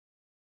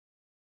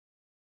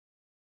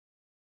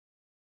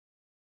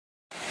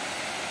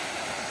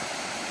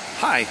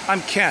Hi, I'm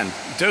Ken,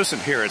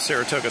 docent here at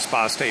Saratoga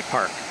Spa State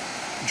Park.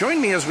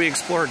 Join me as we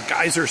explore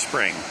Geyser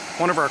Spring,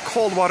 one of our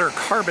cold water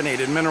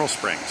carbonated mineral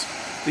springs,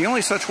 the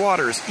only such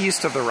waters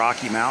east of the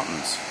Rocky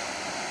Mountains.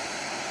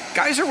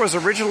 Geyser was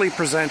originally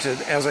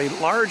presented as a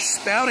large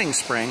spouting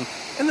spring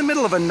in the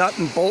middle of a nut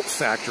and bolt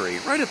factory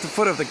right at the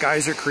foot of the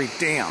Geyser Creek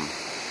Dam.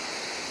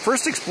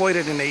 First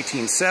exploited in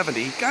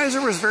 1870,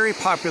 Geyser was very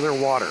popular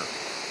water,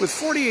 with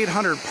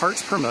 4,800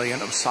 parts per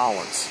million of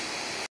solids.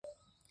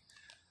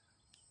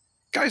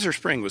 Geyser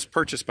Spring was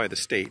purchased by the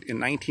state in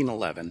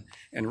 1911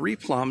 and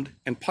replumbed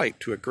and piped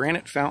to a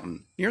granite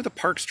fountain near the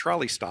park's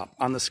trolley stop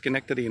on the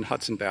Schenectady and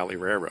Hudson Valley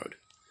Railroad.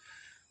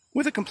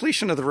 With the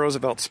completion of the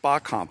Roosevelt Spa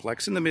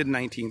Complex in the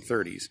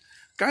mid-1930s,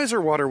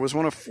 Geyser water was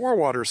one of 4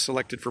 waters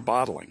selected for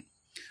bottling.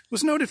 It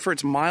was noted for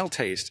its mild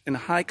taste and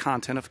high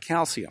content of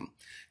calcium,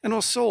 and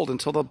was sold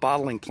until the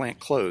bottling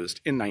plant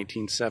closed in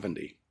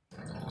 1970.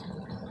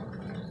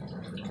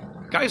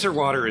 Geyser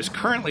water is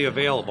currently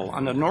available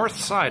on the north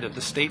side of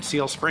the State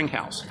Seal Spring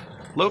House,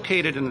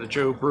 located in the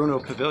Joe Bruno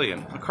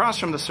Pavilion across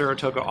from the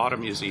Saratoga Auto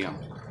Museum.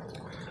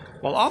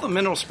 While all the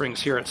mineral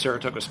springs here at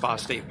Saratoga Spa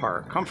State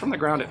Park come from the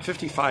ground at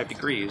 55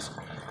 degrees,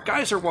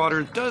 Geyser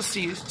water does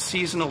see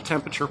seasonal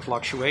temperature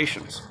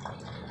fluctuations.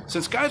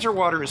 Since Geyser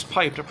water is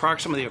piped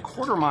approximately a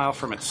quarter mile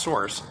from its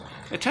source,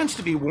 it tends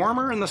to be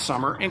warmer in the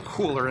summer and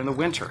cooler in the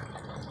winter.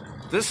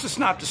 This does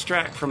not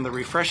distract from the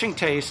refreshing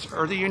taste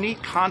or the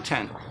unique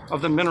content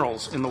of the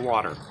minerals in the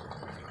water.